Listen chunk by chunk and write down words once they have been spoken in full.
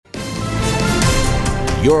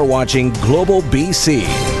You're watching Global BC.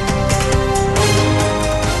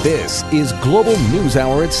 This is Global News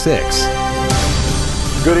Hour at 6.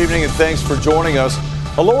 Good evening and thanks for joining us.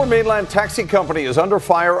 A Lower Mainland taxi company is under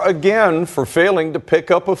fire again for failing to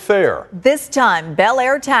pick up a fare. This time, Bel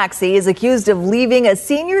Air Taxi is accused of leaving a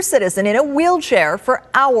senior citizen in a wheelchair for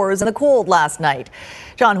hours in the cold last night.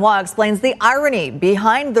 John Hua explains the irony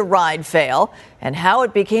behind the ride fail and how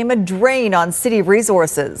it became a drain on city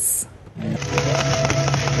resources.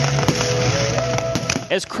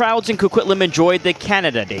 As crowds in Coquitlam enjoyed the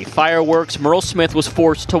Canada Day fireworks, Merle Smith was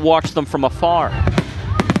forced to watch them from afar.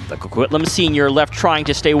 The Coquitlam senior left trying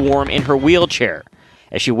to stay warm in her wheelchair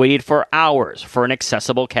as she waited for hours for an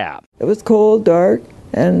accessible cab. It was cold, dark,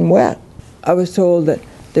 and wet. I was told that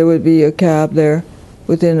there would be a cab there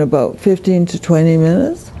within about 15 to 20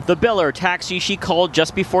 minutes. The Bel Air taxi she called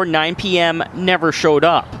just before 9 p.m. never showed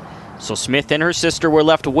up. So Smith and her sister were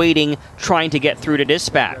left waiting, trying to get through to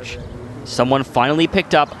dispatch. Someone finally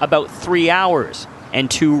picked up about 3 hours and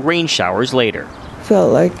 2 rain showers later.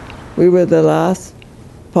 Felt like we were the last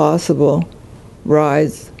possible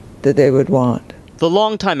rides that they would want. The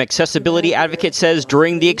longtime accessibility advocate says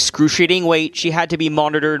during the excruciating wait, she had to be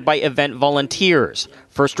monitored by event volunteers,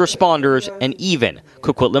 first responders, and even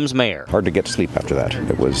Coquitlam's mayor. Hard to get sleep after that.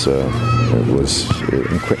 It was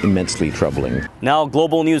immensely troubling. Now,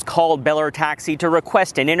 Global News called Bel Air Taxi to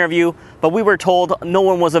request an interview, but we were told no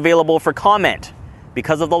one was available for comment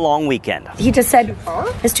because of the long weekend. He just said,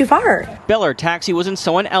 it's too far. Bel Air Taxi was in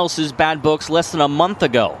someone else's bad books less than a month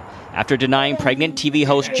ago after denying pregnant TV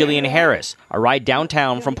host Jillian Harris a ride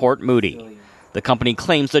downtown from Port Moody. The company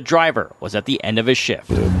claims the driver was at the end of his shift.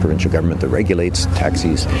 The provincial government that regulates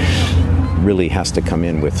taxis really has to come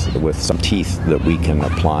in with some teeth that we can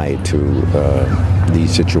apply to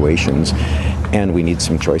these situations, and we need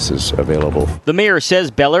some choices available. The mayor says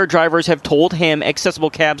Bel Air drivers have told him accessible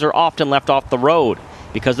cabs are often left off the road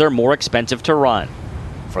because they're more expensive to run.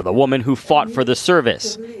 For the woman who fought for the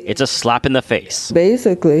service, it's a slap in the face.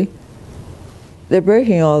 Basically, they're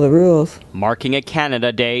breaking all the rules. Marking a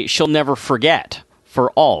Canada Day she'll never forget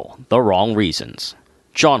for all the wrong reasons.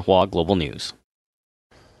 John Hua, Global News.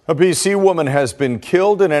 A BC woman has been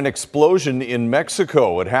killed in an explosion in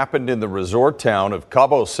Mexico. It happened in the resort town of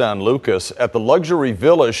Cabo San Lucas at the luxury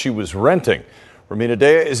villa she was renting. Romina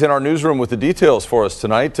Dea is in our newsroom with the details for us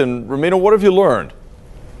tonight. And Romina, what have you learned?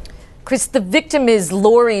 Chris, the victim is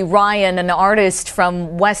Lori Ryan, an artist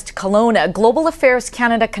from West Kelowna. Global Affairs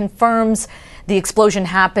Canada confirms the explosion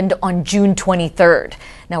happened on June 23rd.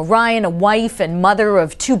 Now, Ryan, a wife and mother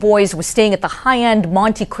of 2 boys, was staying at the high-end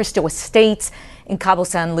Monte Cristo Estates in Cabo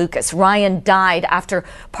San Lucas. Ryan died after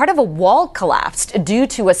part of a wall collapsed due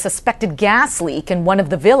to a suspected gas leak in one of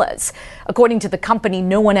the villas. According to the company,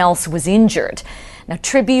 no one else was injured. Now,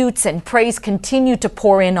 tributes and praise continue to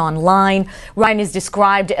pour in online. Ryan is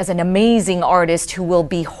described as an amazing artist who will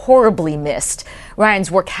be horribly missed.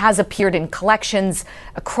 Ryan's work has appeared in collections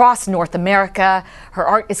across North America. Her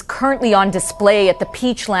art is currently on display at the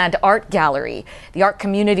Peachland Art Gallery. The art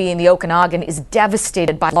community in the Okanagan is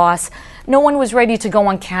devastated by loss. No one was ready to go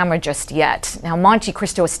on camera just yet. Now, Monte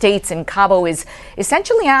Cristo Estates in Cabo is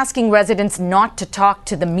essentially asking residents not to talk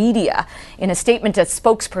to the media. In a statement, a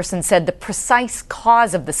spokesperson said the precise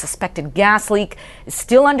cause of the suspected gas leak is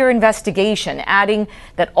still under investigation, adding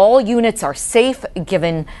that all units are safe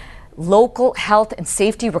given local health and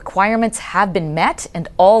safety requirements have been met and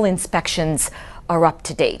all inspections are up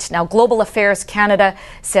to date. Now, Global Affairs Canada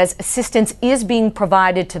says assistance is being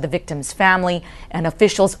provided to the victim's family and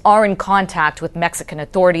officials are in contact with Mexican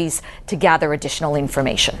authorities to gather additional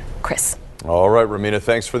information. Chris. All right, Romina,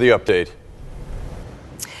 thanks for the update.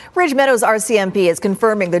 Ridge Meadows RCMP is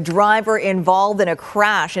confirming the driver involved in a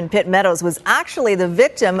crash in Pitt Meadows was actually the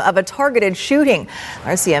victim of a targeted shooting.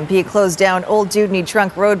 RCMP closed down Old Dewdney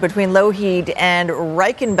Trunk Road between Lougheed and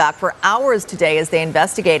Reichenbach for hours today as they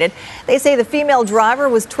investigated. They say the female driver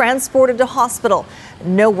was transported to hospital.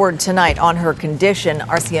 No word tonight on her condition.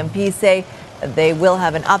 RCMP say they will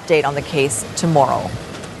have an update on the case tomorrow.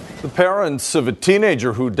 The parents of a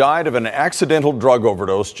teenager who died of an accidental drug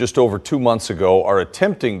overdose just over 2 months ago are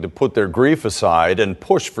attempting to put their grief aside and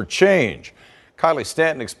push for change. Kylie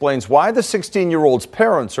Stanton explains why the 16-year-old's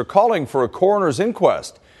parents are calling for a coroner's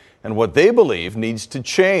inquest and what they believe needs to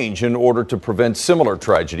change in order to prevent similar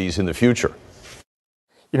tragedies in the future.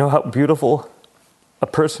 You know how beautiful a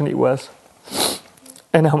person he was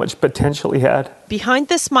and how much potential he had. Behind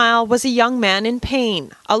the smile was a young man in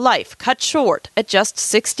pain, a life cut short at just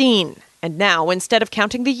 16. And now, instead of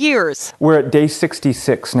counting the years... We're at day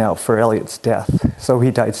 66 now for Elliot's death. So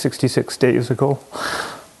he died 66 days ago.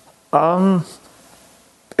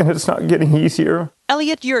 and it's not getting easier.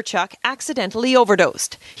 Elliot Yurchuk accidentally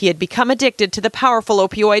overdosed. He had become addicted to the powerful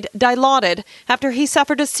opioid Dilaudid after he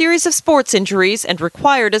suffered a series of sports injuries and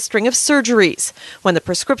required a string of surgeries. When the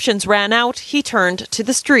prescriptions ran out, he turned to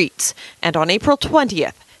the streets. And on April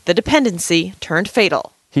 20th, the dependency turned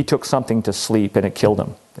fatal. He took something to sleep and it killed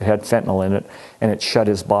him. It had fentanyl in it and it shut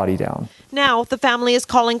his body down. Now, the family is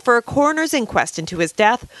calling for a coroner's inquest into his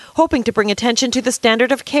death, hoping to bring attention to the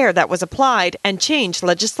standard of care that was applied and change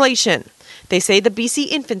legislation. They say the BC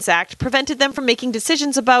Infants Act prevented them from making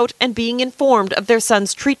decisions about and being informed of their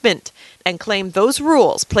son's treatment, and claim those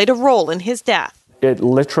rules played a role in his death. It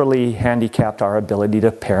literally handicapped our ability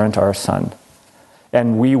to parent our son,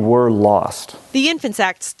 and we were lost. The Infants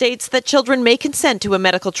Act states that children may consent to a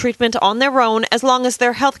medical treatment on their own as long as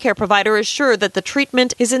their healthcare provider is sure that the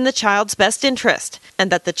treatment is in the child's best interest,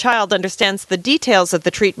 and that the child understands the details of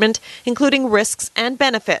the treatment, including risks and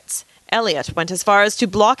benefits. Elliot went as far as to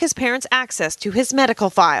block his parents' access to his medical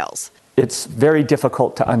files. It's very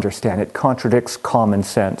difficult to understand. It contradicts common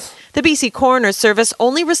sense. The BC Coroner's Service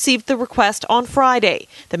only received the request on Friday.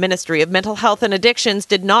 The Ministry of Mental Health and Addictions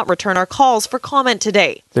did not return our calls for comment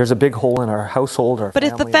today. There's a big hole in our household. But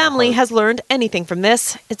if the family has learned anything from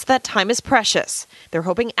this, it's that time is precious. They're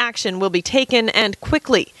hoping action will be taken, and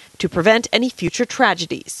quickly, to prevent any future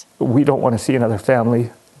tragedies. We don't want to see another family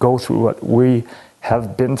go through what we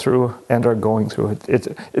have been through and are going through.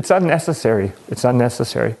 It's unnecessary. It's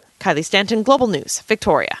unnecessary. Kylie Stanton, Global News,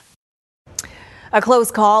 Victoria. A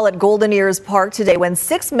close call at Golden Ears Park today when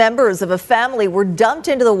 6 members of a family were dumped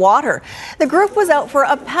into the water. The group was out for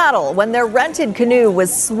a paddle when their rented canoe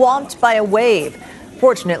was swamped by a wave.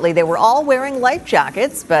 Fortunately, they were all wearing life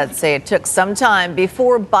jackets, but say it took some time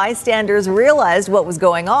before bystanders realized what was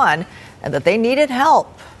going on and that they needed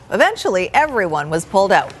help. Eventually, everyone was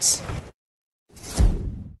pulled out.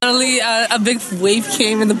 Suddenly, a big wave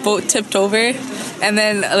came and the boat tipped over, and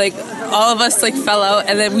then all of us fell out,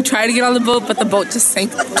 and then we tried to get on the boat, but the boat just sank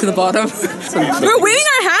to the bottom. We're waving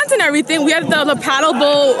our hands and everything. We had the paddle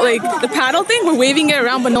boat, the paddle thing. We're waving it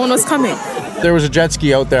around, but no one was coming. There was a jet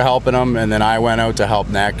ski out there helping them, and then I went out to help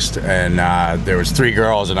next, and there was 3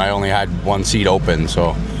 girls, and I only had 1 seat open,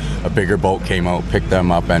 so a bigger boat came out, picked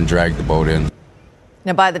them up, and dragged the boat in.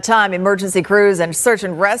 Now, by the time emergency crews and search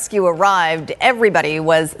and rescue arrived, everybody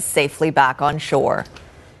was safely back on shore.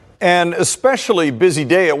 An especially busy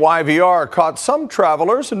day at YVR caught some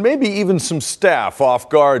travelers and maybe even some staff off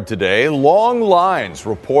guard today. Long lines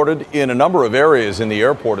reported in a number of areas in the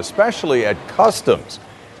airport, especially at customs.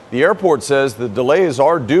 The airport says the delays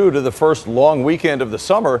are due to the first long weekend of the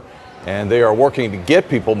summer, and they are working to get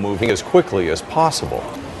people moving as quickly as possible.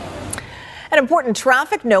 An important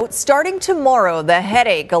traffic note, starting tomorrow, the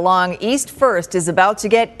headache along East First is about to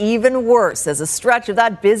get even worse as a stretch of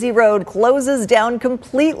that busy road closes down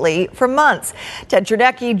completely for months. Ted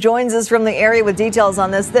Chernecki joins us from the area with details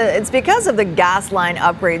on this. It's because of the gas line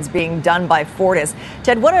upgrades being done by Fortis.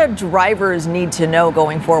 Ted, what do drivers need to know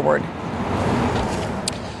going forward?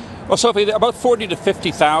 Well, Sophie, about 40 to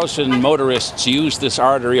 50,000 motorists use this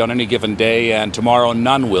artery on any given day, and tomorrow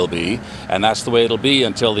none will be. And that's the way it'll be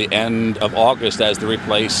until the end of August as they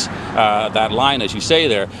replace that line, as you say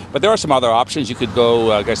there. But there are some other options. You could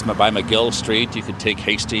go, I guess, by McGill Street. You could take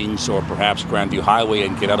Hastings or perhaps Grandview Highway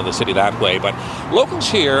and get out of the city that way. But locals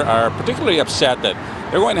here are particularly upset that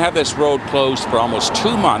they're going to have this road closed for almost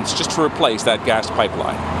 2 months just to replace that gas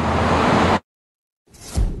pipeline.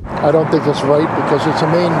 I don't think it's right because it's a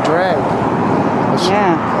main drag. It's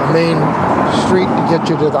a main street to get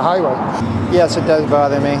you to the highway. Yes, it does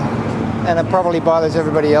bother me. And it probably bothers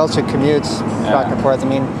everybody else who commutes back and forth. I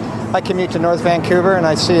mean, I commute to North Vancouver and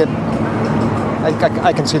I see it.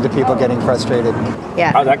 I can see the people getting frustrated.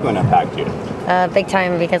 Yeah. How's that going to impact you? Big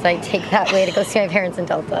time because I take that way to go see my parents in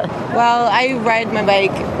Delta. Well, I ride my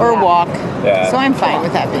bike or walk, so I'm fine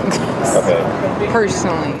with that being closed. Okay.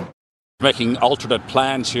 Personally. Making alternate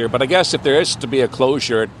plans here, but I guess if there is to be a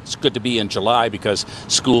closure, it's good to be in July because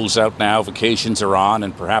school's out now, vacations are on,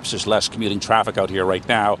 and perhaps there's less commuting traffic out here right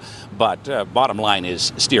now. But bottom line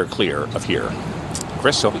is steer clear of here.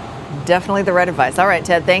 Chris, Sophie. Definitely the right advice. All right,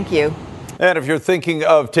 Ted, thank you. And if you're thinking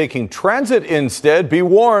of taking transit instead, be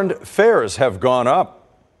warned, fares have gone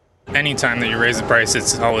up. Anytime that you raise the price,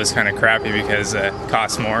 it's always kind of crappy because it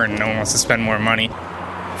costs more and no one wants to spend more money.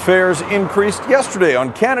 Fares increased yesterday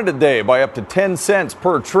on Canada Day by up to 10 cents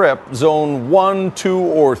per trip. Zone 1, 2,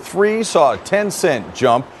 or 3 saw a 10-cent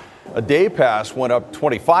jump. A day pass went up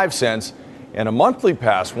 25 cents, and a monthly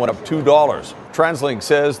pass went up $2. TransLink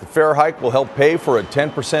says the fare hike will help pay for a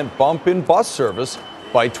 10% bump in bus service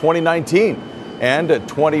by 2019 and a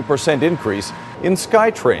 20% increase in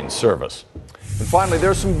SkyTrain service. And finally,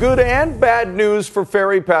 there's some good and bad news for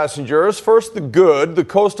ferry passengers. First, the good. The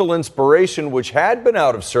Coastal Inspiration, which had been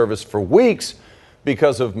out of service for weeks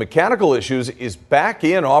because of mechanical issues, is back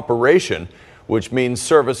in operation, which means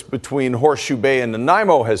service between Horseshoe Bay and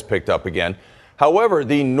Nanaimo has picked up again. However,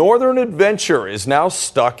 the Northern Adventure is now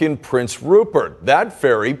stuck in Prince Rupert. That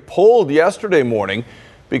ferry pulled yesterday morning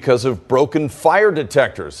because of broken fire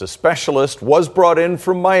detectors. A specialist was brought in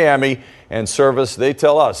from Miami, and service, they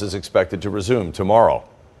tell us, is expected to resume tomorrow.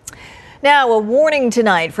 Now, a warning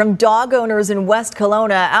tonight from dog owners in West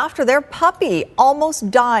Kelowna after their puppy almost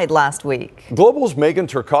died last week. Global's Megan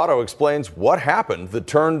Turcato explains what happened that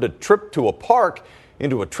turned a trip to a park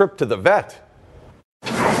into a trip to the vet.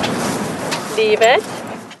 The vet?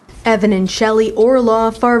 Evan and Shelley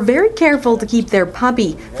Orloff are very careful to keep their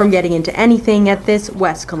puppy from getting into anything at this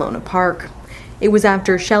West Kelowna park. It was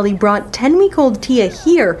after Shelley brought 10-week-old Tia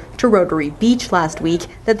here to Rotary Beach last week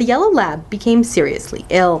that the yellow lab became seriously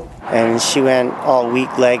ill. And she went all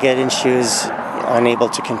weak-legged and she was unable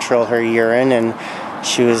to control her urine and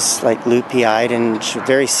she was like loopy-eyed and she was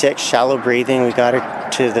very sick, shallow breathing. We got her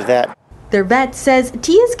to the vet. Their vet says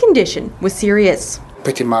Tia's condition was serious.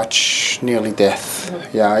 Pretty much nearly death.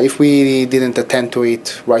 Yeah, if we didn't attend to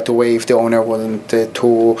it right away, if the owner wasn't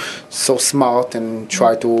too so smart and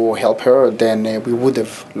try to help her, then we would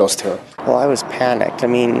have lost her. Well, I was panicked. I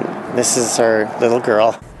mean, this is our little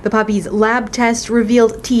girl. The puppy's lab test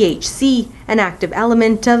revealed THC, an active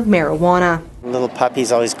element of marijuana. Little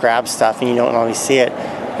puppies always grab stuff and you don't always see it.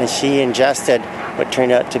 And she ingested what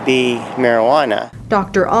turned out to be marijuana.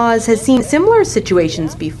 Dr. Oz has seen similar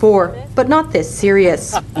situations before, but not this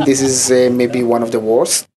serious. This is maybe one of the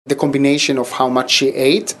worst. The combination of how much she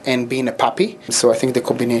ate and being a puppy, so I think the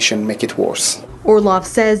combination make it worse. Orloff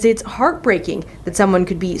says it's heartbreaking that someone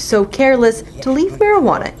could be so careless to leave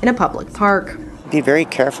marijuana in a public park. Be very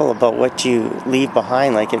careful about what you leave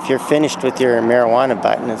behind. Like if you're finished with your marijuana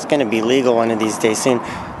button, it's going to be legal one of these days soon.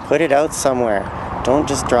 Put it out somewhere. Don't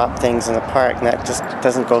just drop things in the park. And that just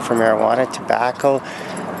doesn't go for marijuana, tobacco,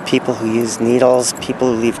 people who use needles,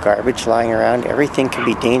 people who leave garbage lying around. Everything can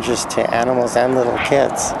be dangerous to animals and little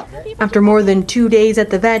kids. After more than 2 days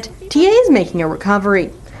at the vet, TA is making a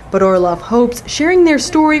recovery. But Orloff hopes sharing their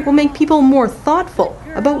story will make people more thoughtful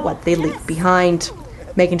about what they leave behind.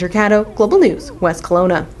 Megan Turcato, Global News, West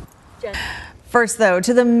Kelowna. First, though,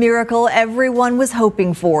 to the miracle everyone was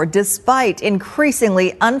hoping for, despite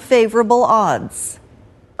increasingly unfavorable odds.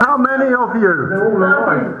 How many of you?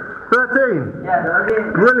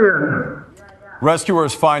 13. Brilliant.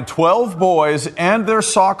 Rescuers find 12 boys and their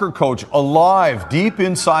soccer coach alive deep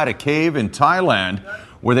inside a cave in Thailand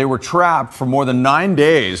where they were trapped for more than 9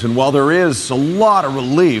 days. And while there is a lot of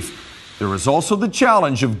relief, there is also the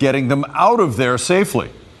challenge of getting them out of there safely.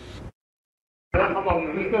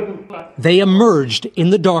 They emerged in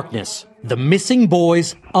the darkness, the missing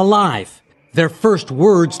boys alive. Their first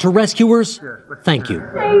words to rescuers, thank you.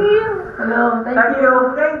 Thank you. Hello, thank you.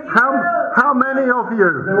 How many of you?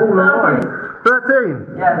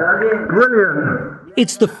 13. Brilliant.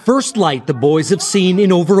 It's the first light the boys have seen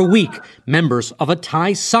in over a week. Members of a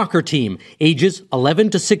Thai soccer team, ages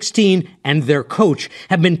 11 to 16, and their coach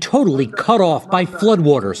have been totally cut off by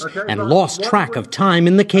floodwaters and lost track of time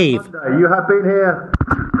in the cave. You have been here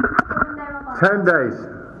 10 days.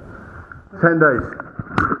 10 days.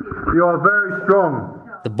 You are very strong.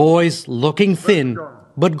 The boys looking thin,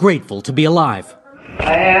 but grateful to be alive.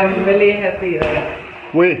 I am really happy.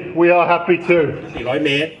 We are happy too.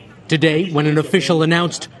 Today, when an official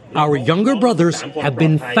announced our younger brothers have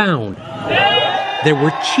been found, there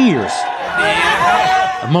were cheers,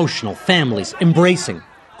 emotional families embracing,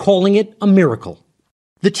 calling it a miracle.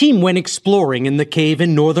 The team went exploring in the cave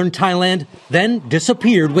in northern Thailand, then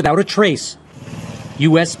disappeared without a trace.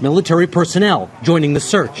 U.S. military personnel joining the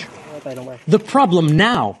search. The problem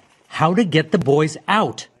now, how to get the boys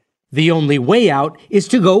out. The only way out is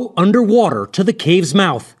to go underwater to the cave's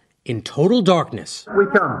mouth, in total darkness. We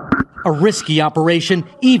come. A risky operation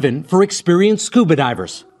even for experienced scuba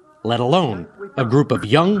divers, let alone a group of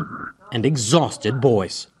young and exhausted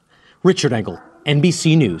boys. Richard Engel,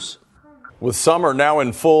 NBC News. With summer now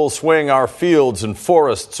in full swing, our fields and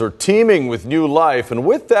forests are teeming with new life, and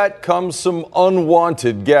with that comes some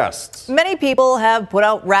unwanted guests. Many people have put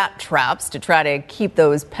out rat traps to try to keep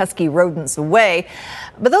those pesky rodents away,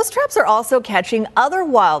 but those traps are also catching other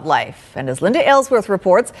wildlife. And as Linda Aylesworth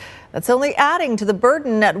reports, that's only adding to the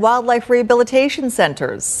burden at wildlife rehabilitation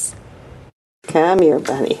centers. Come here,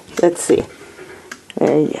 bunny. Let's see.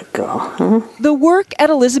 There you go. The work at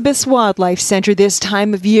Elizabeth's Wildlife Center this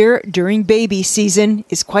time of year during baby season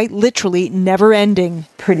is quite literally never ending.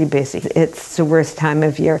 Pretty busy. It's the worst time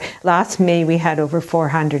of year. Last May we had over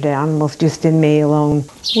 400 animals just in May alone.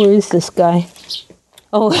 Where is this guy?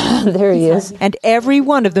 Oh, there he is. And every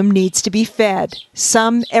one of them needs to be fed,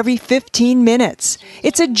 some every 15 minutes.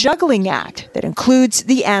 It's a juggling act that includes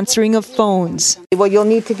the answering of phones. Well, you'll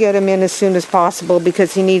need to get him in as soon as possible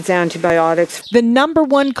because he needs antibiotics. The number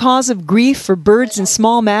one cause of grief for birds and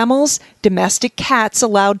small mammals, domestic cats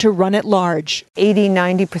allowed to run at large.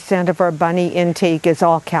 80-90% of our bunny intake is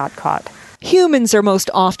all cat caught. Humans are most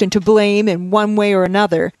often to blame in one way or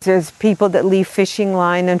another. There's people that leave fishing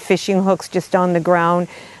line and fishing hooks just on the ground.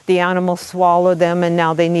 The animals swallow them and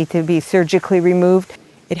now they need to be surgically removed.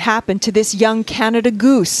 It happened to this young Canada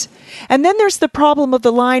goose. And then there's the problem of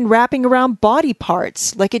the line wrapping around body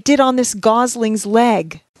parts, like it did on this gosling's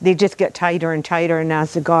leg. They just get tighter and tighter, and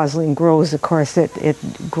as the gosling grows, of course, it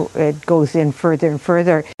goes in further and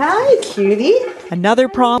further. Hi, cutie. Another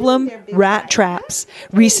problem, rat traps.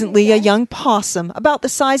 Recently, a young possum, about the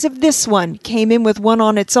size of this one, came in with one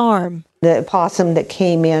on its arm. The possum that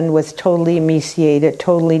came in was totally emaciated,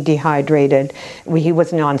 totally dehydrated. He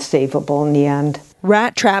was non-savable in the end.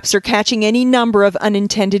 Rat traps are catching any number of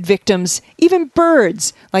unintended victims, even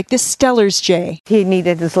birds, like this Steller's jay. He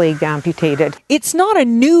needed his leg amputated. It's not a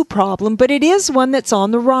new problem, but it is one that's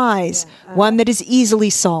on the rise, one that is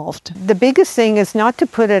easily solved. The biggest thing is not to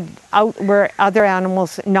put it out where other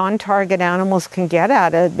animals, non-target animals, can get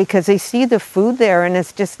at it, because they see the food there and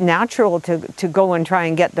it's just natural to go and try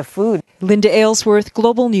and get the food. Linda Aylesworth,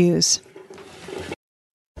 Global News.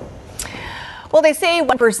 Well, they say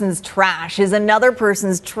one person's trash is another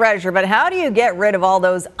person's treasure, but how do you get rid of all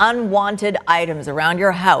those unwanted items around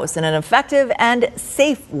your house in an effective and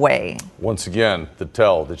safe way? Once again, to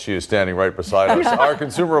tell that she is standing right beside us. Our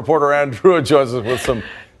consumer reporter Andrew joins us with some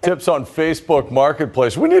tips on Facebook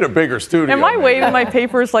Marketplace. We need a bigger studio. Am I waving my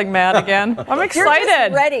papers like mad again? I'm excited. You're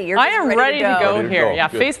just ready. I am ready to go here. Yeah,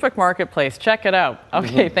 Good. Facebook Marketplace. Check it out.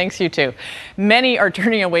 Okay, thanks, you too. Many are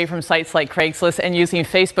turning away from sites like Craigslist and using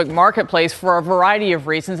Facebook Marketplace for a variety of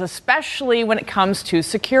reasons, especially when it comes to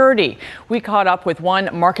security. We caught up with one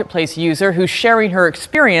Marketplace user who's sharing her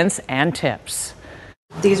experience and tips.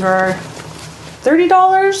 These were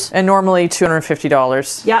 $30 and normally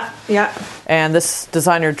 $250. Yeah. And this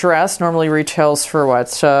designer dress normally retails for what,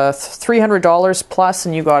 $300 plus,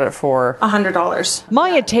 and you got it for $100.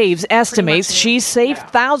 Maya Taves estimates she's saved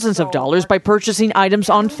thousands of dollars by purchasing items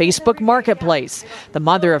on Facebook Marketplace. The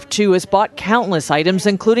mother of two has bought countless items,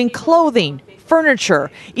 including clothing, furniture,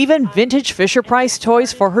 even vintage Fisher-Price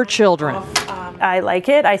toys for her children. I like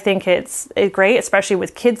it. I think it's great, especially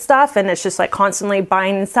with kids stuff, and it's just like constantly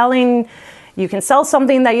buying and selling. You can sell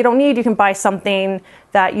something that you don't need. You can buy something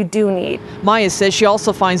that you do need. Maya says she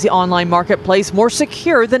also finds the online marketplace more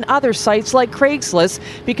secure than other sites like Craigslist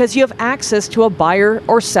because you have access to a buyer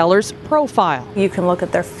or seller's profile. You can look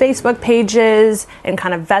at their Facebook pages and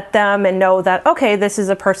kind of vet them and know that, okay, this is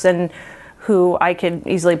a person who I could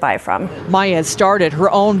easily buy from. Maya has started her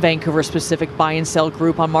own Vancouver-specific buy and sell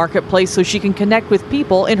group on Marketplace so she can connect with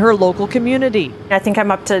people in her local community. I think I'm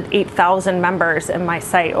up to 8,000 members in my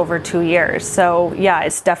site over 2 years. So yeah,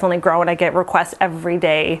 it's definitely grown. I get requests every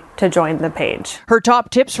day to join the page. Her top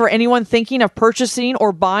tips for anyone thinking of purchasing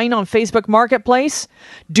or buying on Facebook Marketplace: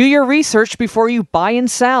 do your research before you buy and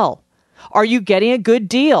sell. Are you getting a good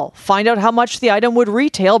deal? Find out how much the item would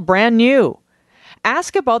retail brand new.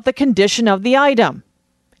 Ask about the condition of the item,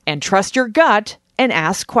 and trust your gut and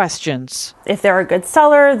ask questions. If they're a good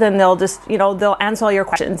seller, then they'll just, they'll answer all your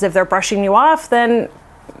questions. If they're brushing you off, then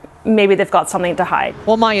maybe they've got something to hide.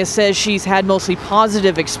 Well, Maya says she's had mostly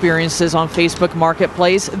positive experiences on Facebook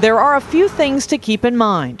Marketplace. There are a few things to keep in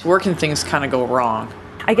mind. Where can things kind of go wrong?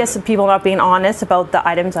 I guess the people not being honest about the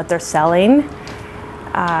items that they're selling.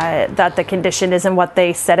 That the condition isn't what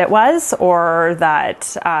they said it was, or that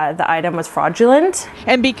the item was fraudulent.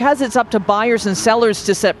 And because it's up to buyers and sellers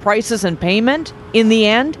to set prices and payment, in the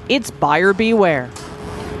end, it's buyer beware.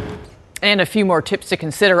 And a few more tips to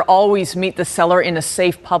consider. Always meet the seller in a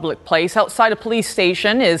safe public place. Outside a police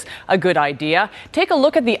station is a good idea. Take a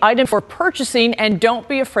look at the item for purchasing and don't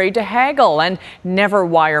be afraid to haggle. And never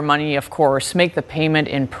wire money, of course. Make the payment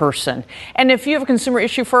in person. And if you have a consumer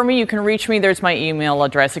issue for me, you can reach me. There's my email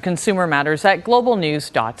address at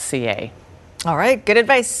consumermatters@globalnews.ca. All right, good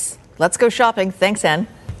advice. Let's go shopping. Thanks, Ann.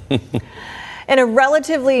 In a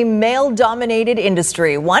relatively male-dominated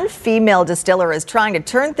industry, one female distiller is trying to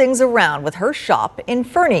turn things around with her shop in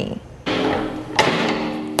Fernie. There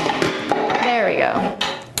we go.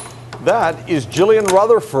 That is Jillian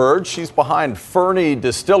Rutherford. She's behind Fernie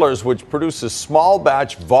Distillers, which produces small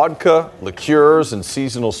batch vodka, liqueurs, and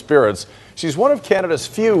seasonal spirits. She's one of Canada's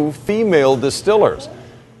few female distillers.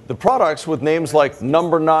 The products with names like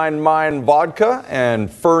Number 9 Mine Vodka and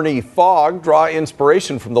Fernie Fog draw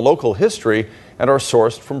inspiration from the local history and are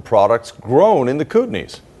sourced from products grown in the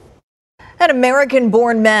Kootenays. An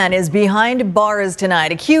American-born man is behind bars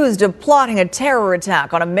tonight, accused of plotting a terror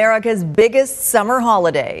attack on America's biggest summer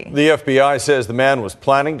holiday. The FBI says the man was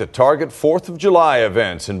planning to target 4th of July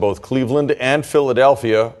events in both Cleveland and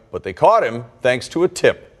Philadelphia, but they caught him thanks to a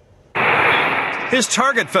tip. His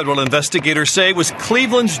target, federal investigators say, was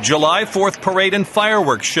Cleveland's July 4th parade and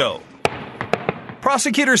fireworks show.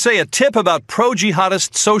 Prosecutors say a tip about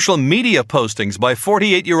pro-jihadist social media postings by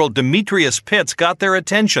 48-year-old Demetrius Pitts got their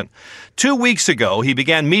attention. 2 weeks ago, he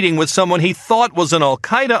began meeting with someone he thought was an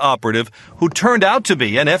al-Qaeda operative who turned out to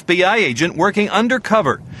be an FBI agent working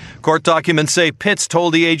undercover. Court documents say Pitts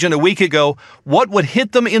told the agent a week ago what would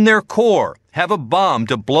hit them in their core, have a bomb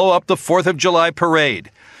to blow up the 4th of July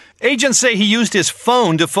parade. Agents say he used his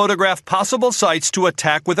phone to photograph possible sites to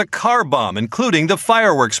attack with a car bomb, including the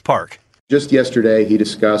fireworks park. Just yesterday, he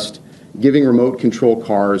discussed giving remote control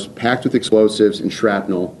cars packed with explosives and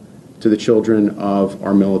shrapnel to the children of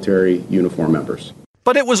our military uniform members.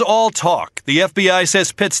 But it was all talk. The FBI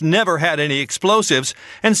says Pitts never had any explosives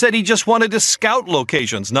and said he just wanted to scout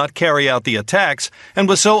locations, not carry out the attacks, and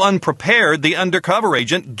was so unprepared the undercover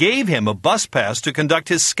agent gave him a bus pass to conduct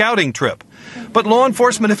his scouting trip. But law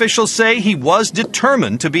enforcement officials say he was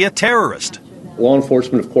determined to be a terrorist. Law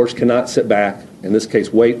enforcement, of course, cannot sit back, in this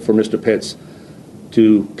case, wait for Mr. Pitts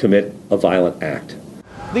to commit a violent act.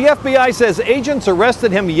 The FBI says agents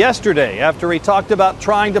arrested him yesterday after he talked about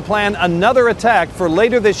trying to plan another attack for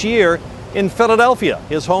later this year in Philadelphia,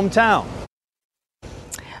 his hometown.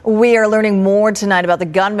 We are learning more tonight about the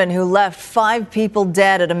gunman who left 5 people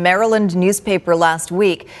dead at a Maryland newspaper last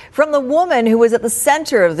week from the woman who was at the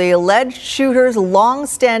center of the alleged shooter's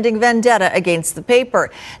long-standing vendetta against the paper.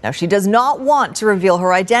 Now, she does not want to reveal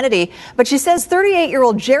her identity, but she says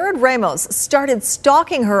 38-year-old Jared Ramos started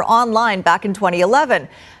stalking her online back in 2011.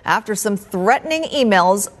 After some threatening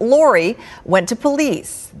emails, Lori went to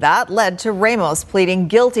police. That led to Ramos pleading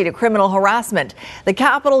guilty to criminal harassment. The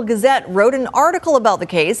Capital Gazette wrote an article about the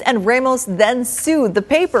case, and Ramos then sued the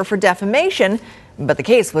paper for defamation, but the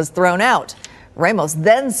case was thrown out. Ramos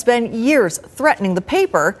then spent years threatening the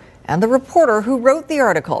paper and the reporter who wrote the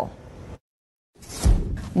article.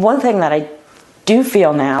 One thing that I do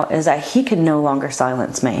feel now is that he can no longer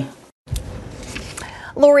silence me.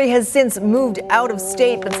 Lori has since moved out of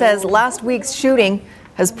state, but says last week's shooting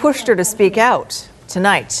has pushed her to speak out.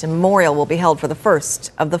 Tonight, a memorial will be held for the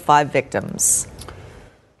first of the 5 victims.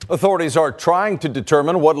 Authorities are trying to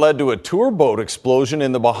determine what led to a tour boat explosion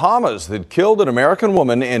in the Bahamas that killed an American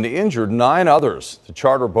woman and injured 9 others. The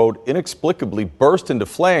charter boat inexplicably burst into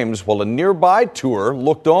flames while a nearby tour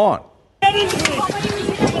looked on.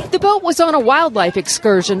 The boat was on a wildlife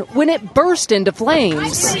excursion when it burst into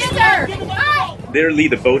flames. Literally,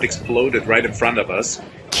 the boat exploded right in front of us,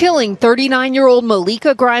 killing 39-year-old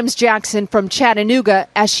Malika Grimes Jackson from Chattanooga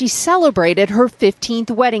as she celebrated her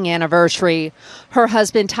 15th wedding anniversary. Her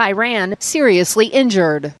husband, Tyran, seriously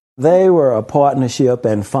injured. They were a partnership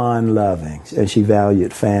and fun loving, and she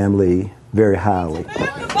valued family very highly.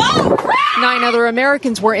 9 other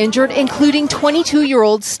Americans were injured, including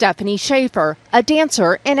 22-year-old Stephanie Schaefer, a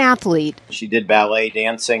dancer and athlete. She did ballet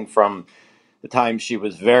dancing from the time she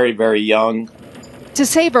was very, very young. To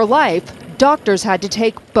save her life, doctors had to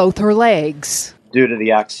take both her legs. Due to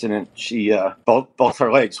the accident, she both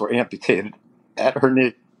her legs were amputated at her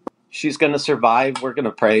knee. She's going to survive. We're going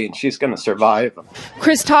to pray, and she's going to survive.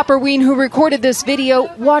 Chris Topperween, who recorded this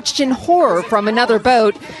video, watched in horror from another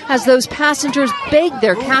boat as those passengers begged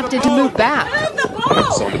their captain to move back.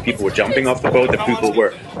 Some of the people were jumping off the boat. The people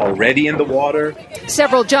were already in the water.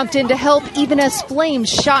 Several jumped in to help, even as flames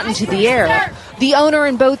shot into the air. The owner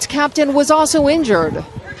and boat's captain was also injured.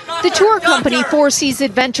 The tour company Four Seas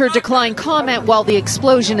Adventure declined comment while the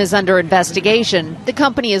explosion is under investigation. The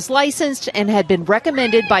company is licensed and had been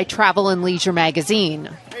recommended by Travel and Leisure magazine.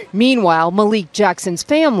 Meanwhile, Malik Jackson's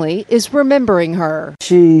family is remembering her.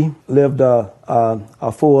 She lived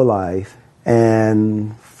a full life,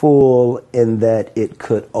 and full in that it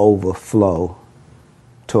could overflow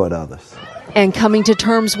toward others. And coming to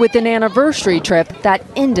terms with an anniversary trip that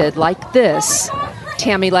ended like this.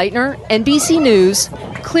 Tammy Leitner, NBC News,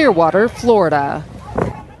 Clearwater, Florida.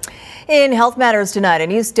 In Health Matters tonight, a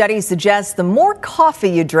new study suggests the more coffee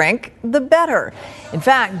you drink, the better. In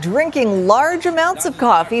fact, drinking large amounts of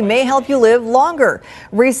coffee may help you live longer.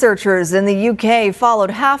 Researchers in the UK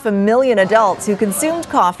followed 500,000 adults who consumed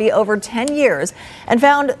coffee over 10 years and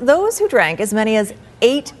found those who drank as many as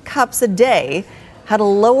 8 cups a day had a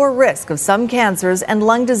lower risk of some cancers and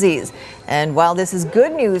lung disease. And while this is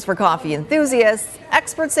good news for coffee enthusiasts,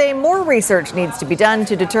 experts say more research needs to be done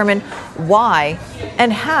to determine why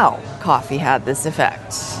and how coffee had this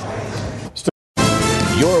effect.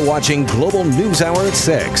 You're watching Global News Hour at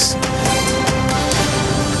 6.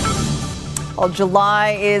 Well,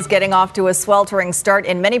 July is getting off to a sweltering start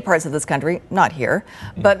in many parts of this country, not here,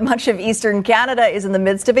 but much of eastern Canada is in the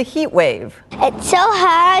midst of a heat wave. It's so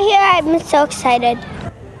hot out here, I'm so excited.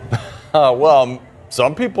 Well,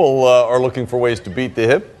 some people are looking for ways to beat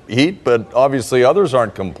the heat, but obviously others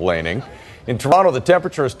aren't complaining. In Toronto, the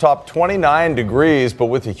temperature has topped 29 degrees, but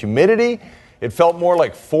with the humidity, it felt more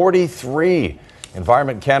like 43.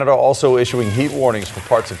 Environment Canada also issuing heat warnings for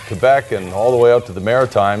parts of Quebec and all the way out to the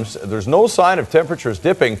Maritimes. There's no sign of temperatures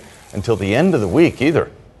dipping until the end of the week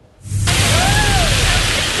either.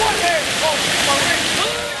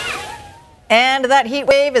 And that heat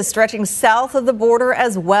wave is stretching south of the border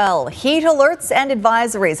as well. Heat alerts and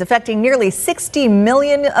advisories affecting nearly 60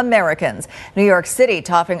 million Americans. New York City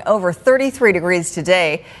topping over 33 degrees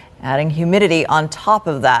today, adding humidity on top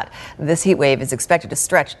of that. This heat wave is expected to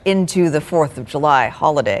stretch into the 4th of July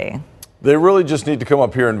holiday. They really just need to come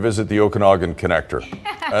up here and visit the Okanagan Connector.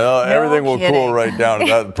 Everything will cool right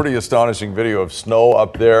down. Pretty astonishing video of snow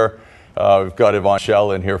up there. We've got Yvonne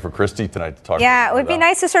Schell in here for Christy tonight to talk about Yeah, it would be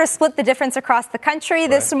nice to sort of split the difference across the country.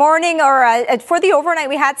 This morning, or for the overnight,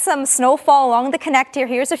 we had some snowfall along the connector.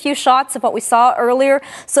 Here's a few shots of what we saw earlier.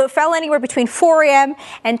 So it fell anywhere between 4 a.m.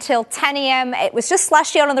 until 10 a.m. It was just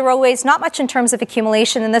slushy out on the roadways, not much in terms of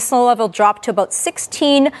accumulation, and the snow level dropped to about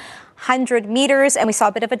 1,600 meters, and we saw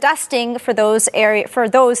a bit of a dusting for those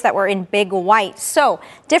that were in Big White. So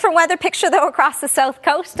different weather picture though across the south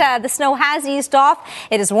coast. The snow has eased off.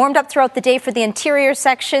 It has warmed up throughout the day for the interior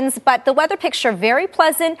sections, but the weather picture very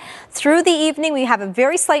pleasant through the evening. We have a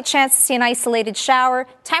very slight chance to see an isolated shower.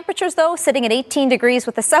 Temperatures though sitting at 18 degrees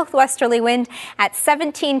with a southwesterly wind at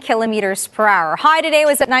 17 kilometers per hour. High today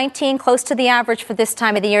was at 19, close to the average for this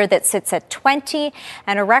time of the year that sits at 20,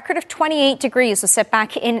 and a record of 28 degrees was set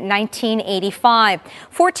back in 1985.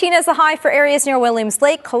 14 is the high for areas near Williams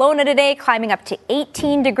Lake. Kelowna today climbing up to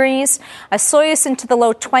 18 degrees. Osoyoos into the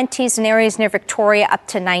low 20s in areas near Victoria up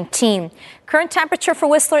to 19. Current temperature for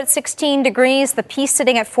Whistler at 16 degrees. The Peace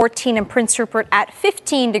sitting at 14 and Prince Rupert at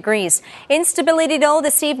 15 degrees. Instability though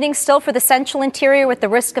this evening still for the central interior with the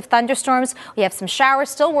risk of thunderstorms. We have some showers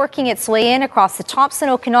still working its way in across the Thompson,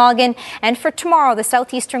 Okanagan. And for tomorrow, the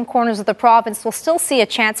southeastern corners of the province will still see a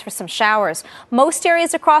chance for some showers. Most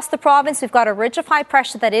areas across the province, we've got a ridge of high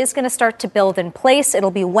pressure that is going to start to build in place.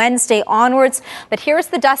 It'll be Wednesday onwards. But here's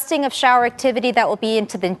the dusting of shower activity that will be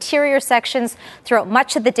into the interior sections throughout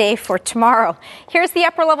much of the day for tomorrow. Here's the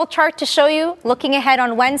upper level chart to show you. Looking ahead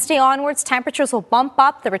on Wednesday onwards, temperatures will bump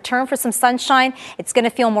up. The return for some sunshine. It's going to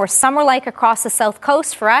feel more summer-like across the south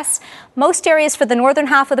coast for us. Most areas for the northern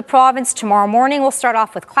half of the province tomorrow morning will start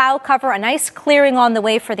off with cloud cover, a nice clearing on the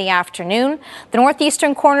way for the afternoon. The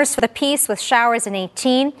northeastern corners for the Peace with showers in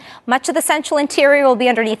 18. Much of the central interior will be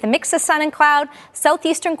underneath a mix of sun and cloud.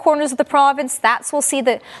 Southeastern corners of the province, that's we'll see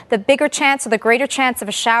the bigger chance or the greater chance of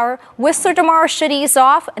a shower. Whistler tomorrow should ease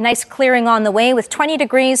off, a nice clearing on the way with 20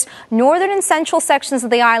 degrees. Northern and central sections of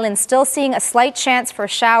the island still seeing a slight chance for a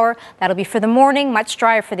shower. That'll be for the morning, much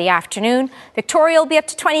drier for the afternoon. Victoria will be up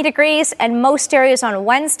to 20 degrees, and most areas on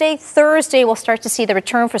Wednesday. Thursday we'll start to see the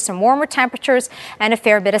return for some warmer temperatures and a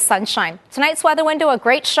fair bit of sunshine. Tonight's weather window, a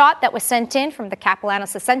great shot that was sent in from the Capilano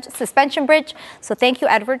Suspension Bridge. So thank you,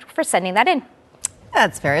 Edward, for sending that in.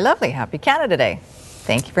 That's very lovely. Happy Canada Day.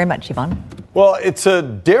 Thank you very much, Yvonne. Well, it's a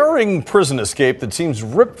daring prison escape that seems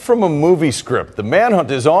ripped from a movie script. The manhunt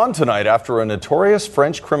is on tonight after a notorious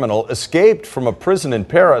French criminal escaped from a prison in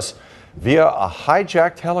Paris via a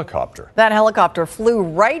hijacked helicopter. That helicopter flew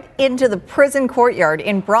right into the prison courtyard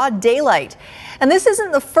in broad daylight. And this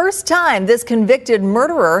isn't the first time this convicted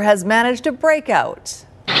murderer has managed to break out.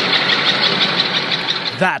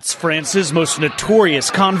 That's France's most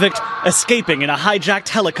notorious convict escaping in a hijacked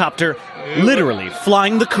helicopter, literally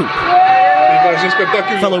flying the coop.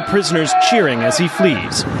 Fellow prisoners cheering as he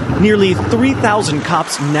flees. Nearly 3,000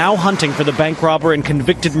 cops now hunting for the bank robber and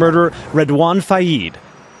convicted murderer Redouane Faïd.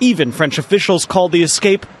 Even French officials called the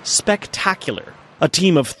escape spectacular. A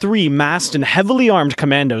team of 3 masked and heavily armed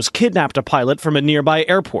commandos kidnapped a pilot from a nearby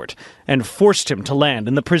airport and forced him to land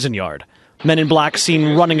in the prison yard. Men in black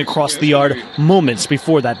seen running across the yard moments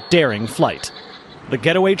before that daring flight. The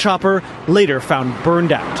getaway chopper later found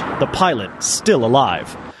burned out, the pilot still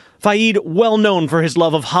alive. Fayed, well known for his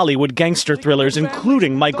love of Hollywood gangster thrillers,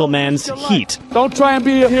 including Michael Mann's Heat. Don't try and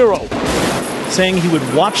be a hero. Saying he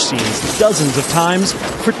would watch scenes dozens of times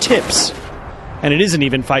for tips. And it isn't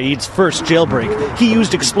even Fayed's first jailbreak. He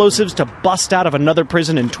used explosives to bust out of another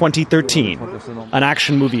prison in 2013. An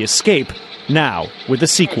action movie Escape, now with a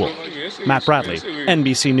sequel. Matt Bradley,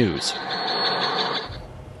 NBC News.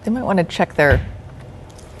 They might want to check their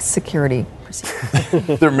security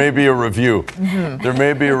procedures. There may be a review. There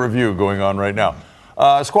may be a review going on right now.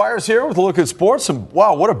 Squire's here with a look at sports. And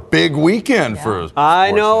wow, what a big weekend for us.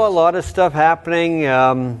 I know, a lot of stuff happening.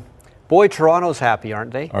 Boy, Toronto's happy,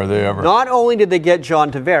 aren't they? Are they ever? Not only did they get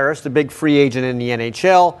John Tavares, the big free agent in the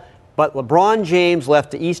NHL, but LeBron James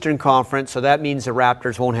left the Eastern Conference, so that means the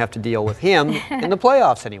Raptors won't have to deal with him in the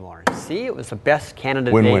playoffs anymore. See, it was the best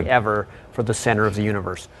Canada Day ever for the center of the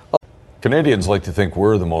universe. Canadians like to think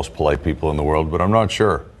we're the most polite people in the world, but I'm not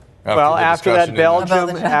sure. After the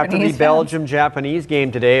Belgium-Japanese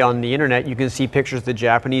game today on the internet, you can see pictures of the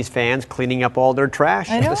Japanese fans cleaning up all their trash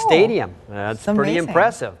at the stadium. That's pretty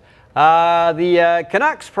impressive. The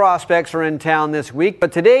Canucks prospects are in town this week,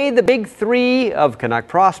 but today the big three of Canuck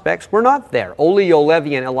prospects were not there. Olli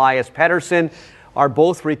Juolevi and Elias Pettersson are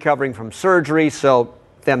both recovering from surgery, so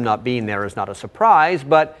them not being there is not a surprise,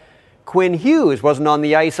 but Quinn Hughes wasn't on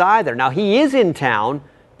the ice either. Now, he is in town,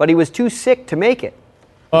 but he was too sick to make it.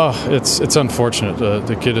 Oh, it's unfortunate.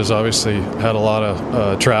 The kid has obviously had a lot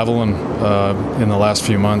of travel in the last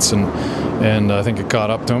few months, and I think it caught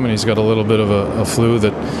up to him, and he's got a little bit of a flu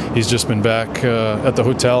that he's just been back at the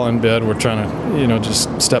hotel in bed. We're trying to,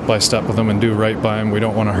 just step by step with him and do right by him. We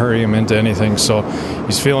don't want to hurry him into anything. So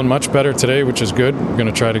he's feeling much better today, which is good. We're going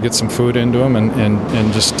to try to get some food into him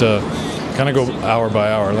and just kind of go hour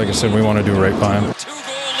by hour. Like I said, we want to do right by him.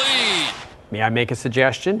 May I make a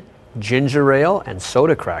suggestion? Ginger ale and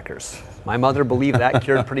soda crackers. My mother believed that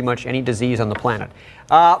cured pretty much any disease on the planet.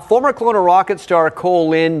 Former Kelowna Rocket star Cole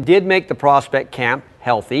Lind did make the prospect camp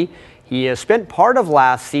healthy. He spent part of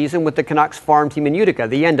last season with the Canucks farm team in Utica,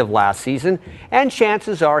 the end of last season, and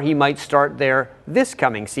chances are he might start there this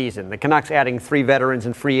coming season. The Canucks adding 3 veterans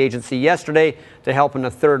in free agency yesterday to help in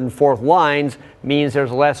the third and fourth lines means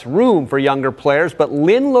there's less room for younger players, but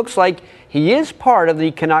Lind looks like he is part of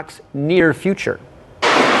the Canucks' near future.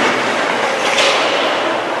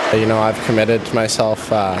 I've committed to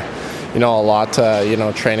myself, a lot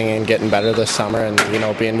to, training and getting better this summer and,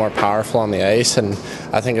 being more powerful on the ice. And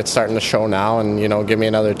I think it's starting to show now and, give me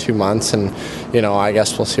another 2 months and, I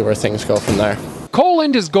guess we'll see where things go from there. Cole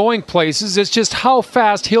Lind is going places. It's just how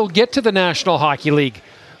fast he'll get to the National Hockey League.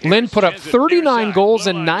 Lind put up 39 goals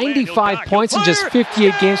and 95 points in just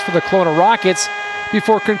 58 games for the Kelowna Rockets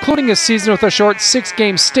before concluding his season with a short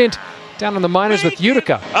 6-game stint down in the minors with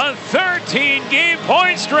Utica. A 13-game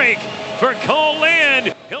point streak for Cole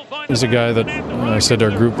Lind. He's a guy that I said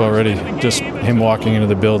to our group already, just him walking into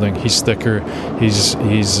the building, he's thicker, he's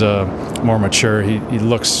more mature, he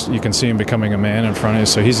looks, you can see him becoming a man in front of you,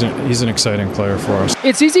 so he's an exciting player for us.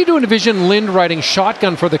 It's easy to envision Lind riding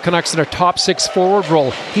shotgun for the Canucks in a top 6 forward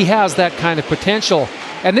role. He has that kind of potential.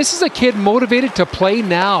 And this is a kid motivated to play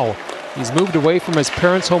now. He's moved away from his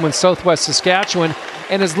parents' home in southwest Saskatchewan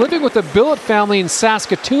and is living with the Billet family in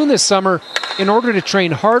Saskatoon this summer in order to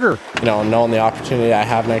train harder. Knowing the opportunity I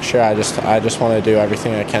have next year, I just want to do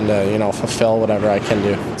everything I can to, fulfill whatever I can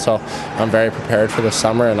do. So I'm very prepared for this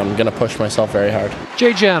summer, and I'm going to push myself very hard.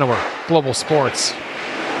 Jay Janower, Global Sports.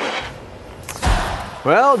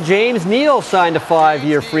 Well, James Neal signed a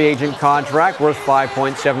 5-year free agent contract worth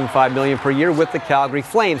 $5.75 million per year with the Calgary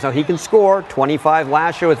Flames. Now, he can score 25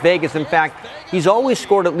 last year with Vegas. In fact, he's always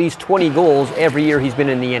scored at least 20 goals every year he's been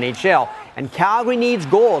in the NHL. And Calgary needs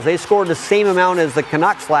goals. They scored the same amount as the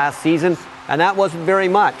Canucks last season, and that wasn't very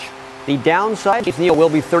much. The downside, James Neal will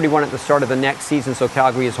be 31 at the start of the next season, so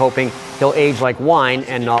Calgary is hoping he'll age like wine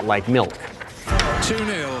and not like milk.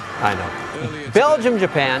 2-0. I know. Belgium,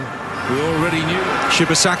 Japan. We already knew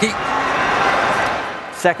Shibasaki.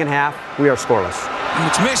 Second half, we are scoreless. And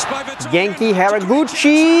it's missed by Genki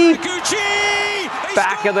Haraguchi.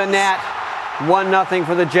 Back of the net. 1-0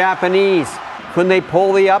 for the Japanese. Couldn't they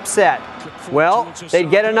pull the upset? Well, they'd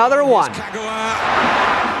get another one.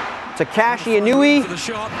 Takashi Inui.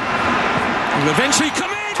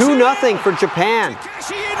 2-0 for Japan.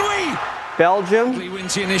 Belgium.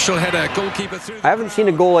 I haven't seen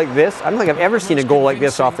a goal like this. I don't think I've ever seen a goal like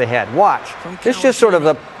this off the head. Watch. This just sort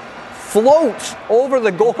of floats over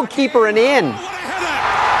the goalkeeper and in.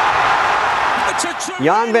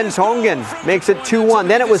 Jan Ventongen makes it 2-1.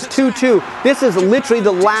 Then it was 2-2. This is literally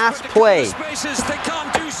the last play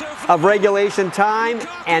of regulation time,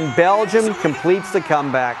 and Belgium completes the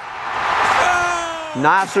comeback.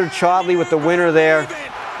 Nasser Chadli with the winner there.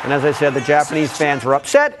 And as I said, the Japanese fans were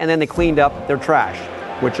upset, and then they cleaned up their trash,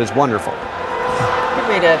 which is wonderful. Good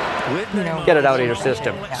way to, get it out of your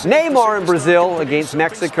system. Neymar in Brazil against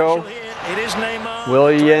Mexico.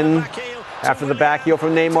 Willian, after the back heel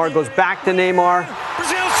from Neymar, goes back to Neymar.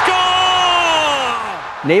 Brazil score!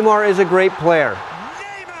 Neymar is a great player,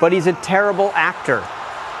 but he's a terrible actor.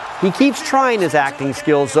 He keeps trying his acting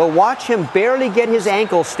skills, though. Watch him barely get his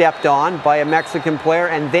ankle stepped on by a Mexican player,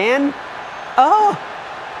 and then,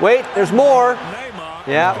 wait, there's more.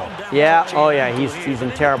 Yeah, oh yeah, he's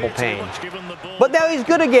in terrible pain. But now he's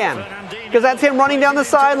good again, because that's him running down the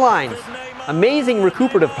sidelines. Amazing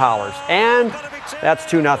recuperative powers, and that's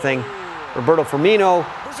 2-0. Roberto Firmino.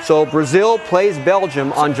 So Brazil plays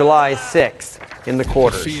Belgium on July 6th in the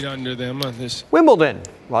quarters. Wimbledon,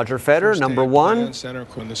 Roger Federer, number 1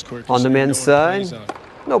 on the men's side.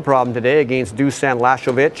 No problem today against Dusan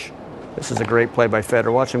Lajovic. This is a great play by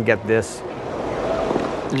Federer. Watch him get this.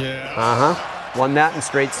 Won that in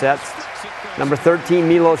straight sets. Number 13,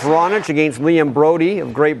 Milos Raonic against Liam Brody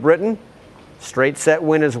of Great Britain. Straight set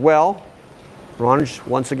win as well. Raonic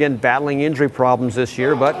once again battling injury problems this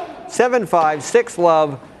year, but 7-5,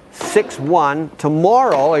 6-love, 6-1.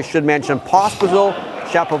 Tomorrow, I should mention, Pospisil,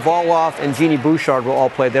 Shapovalov, and Genie Bouchard will all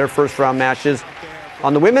play their first round matches.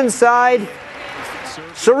 On the women's side,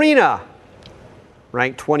 Serena,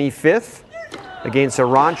 ranked 25th against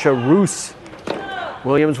Arantxa Rus.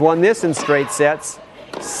 Williams won this in straight sets,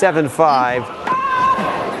 7-5,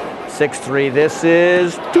 6-3. This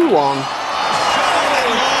is too long.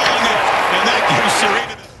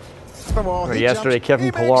 Yesterday,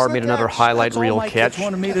 Kevin Pillar made another highlight reel catch.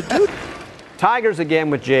 Tigers again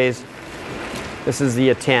with Jays. This is the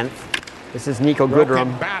 10th. This is Nico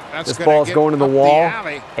Goodrum. This ball's going to the wall,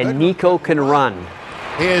 and Nico can run.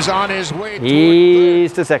 He is on his way.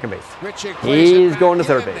 He's to second base. He's going to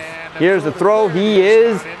third base. Here's the throw. He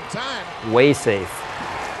is way safe.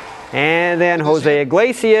 And then Jose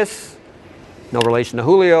Iglesias, no relation to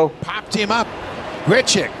Julio. Popped him up.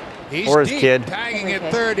 Grichuk. Or his kid. Tagging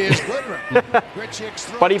at third is Goodrum.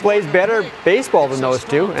 But he plays better baseball than those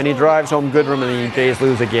two, and he drives home Goodrum, and the Jays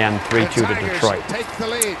lose again 3-2 to Detroit. Take the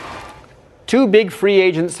lead. Two big free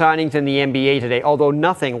agent signings in the NBA today, although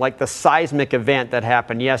nothing like the seismic event that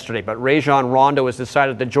happened yesterday. But Rajon Rondo has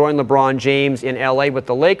decided to join LeBron James in LA with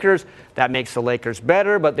the Lakers. That makes the Lakers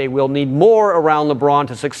better, but they will need more around LeBron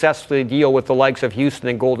to successfully deal with the likes of Houston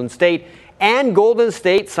and Golden State. And Golden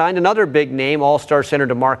State signed another big name, All-Star center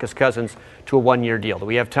DeMarcus Cousins, to a one-year deal. Do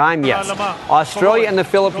we have time? Yes. Australia and the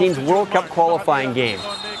Philippines World Cup qualifying game.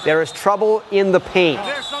 There is trouble in the paint.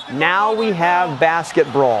 Now we have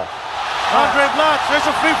basket brawl. Andre Blatch, there's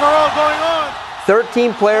a free-for-all going on.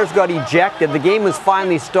 13 players got ejected. The game was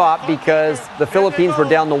finally stopped because the Philippines were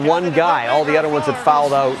down to one guy. All the other ones had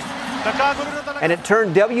fouled out. And it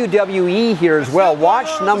turned WWE here as well. Watch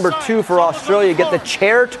number 2 for Australia get the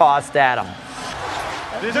chair tossed at him.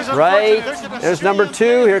 Right, there's number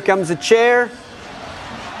 2. Here comes the chair.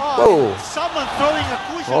 Whoa.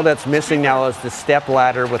 All that's missing now is the step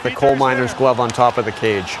ladder with the coal miner's glove on top of the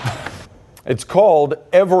cage. It's called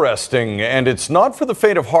Everesting, and it's not for the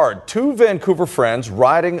faint of heart. 2 Vancouver friends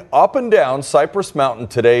riding up and down Cypress Mountain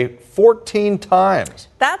today 14 times.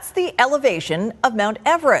 That's the elevation of Mount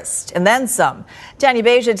Everest, and then some. Danny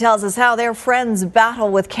Beja tells us how their friends' battle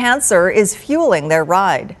with cancer is fueling their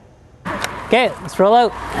ride. Okay, let's roll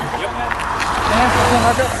out.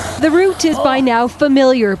 The route is by now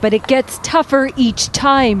familiar, but it gets tougher each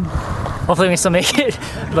time. Hopefully we still make it,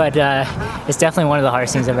 but it's definitely one of the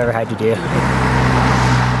hardest things I've ever had to do.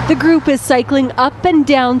 The group is cycling up and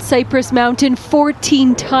down Cypress Mountain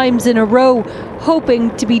 14 times in a row,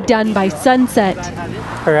 hoping to be done by sunset.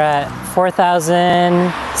 We're at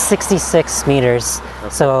 4,066 meters,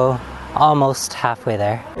 so almost halfway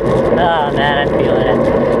there. Oh man, I'm feeling it.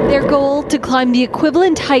 Their goal, to climb the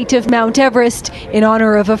equivalent height of Mount Everest in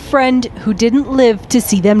honor of a friend who didn't live to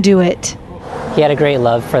see them do it. He had a great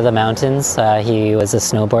love for the mountains. He was a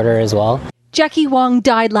snowboarder as well. Jackie Wong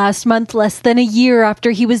died last month, less than a year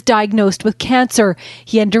after he was diagnosed with cancer.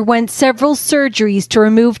 He underwent several surgeries to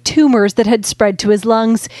remove tumors that had spread to his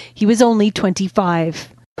lungs. He was only 25.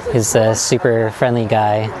 He's a super friendly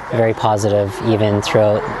guy, very positive even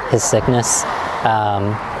throughout his sickness.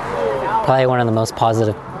 Probably one of the most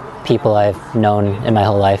positive people I've known in my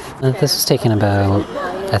whole life. This was taken about,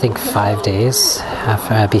 I think, 5 days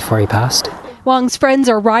before he passed. Wong's friends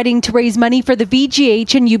are riding to raise money for the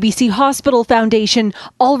VGH and UBC Hospital Foundation,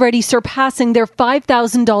 already surpassing their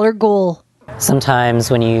 $5,000 goal.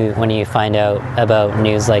 Sometimes when you find out about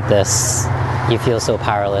news like this, you feel so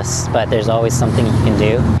powerless, but there's always something you can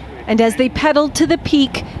do. And as they pedal to the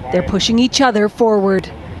peak, they're pushing each other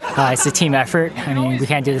forward. It's a team effort. I mean, we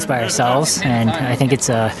can't do this by ourselves, and I think it's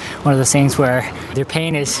one of those things where their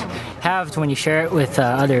pain is halved when you share it with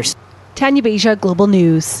others. Tanya Beja, Global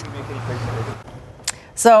News.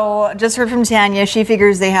 So just heard from Tanya. She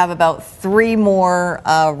figures they have about 3 more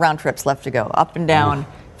round trips left to go, up and down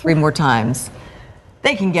 3 more times.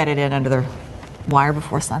 They can get it in under the wire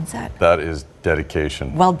before sunset. That is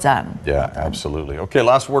dedication. Well done. Yeah, absolutely. Okay,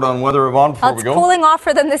 last word on weather, Yvonne, before we go. It's cooling off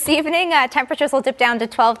for them this evening. Temperatures will dip down to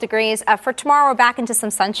 12 degrees. For tomorrow, we're back into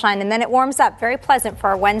some sunshine, and then it warms up. Very pleasant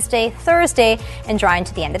for our Wednesday, Thursday, and dry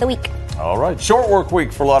into the end of the week. All right. Short work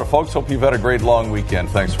week for a lot of folks. Hope you've had a great long weekend.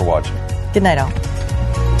 Thanks for watching. Good night, all.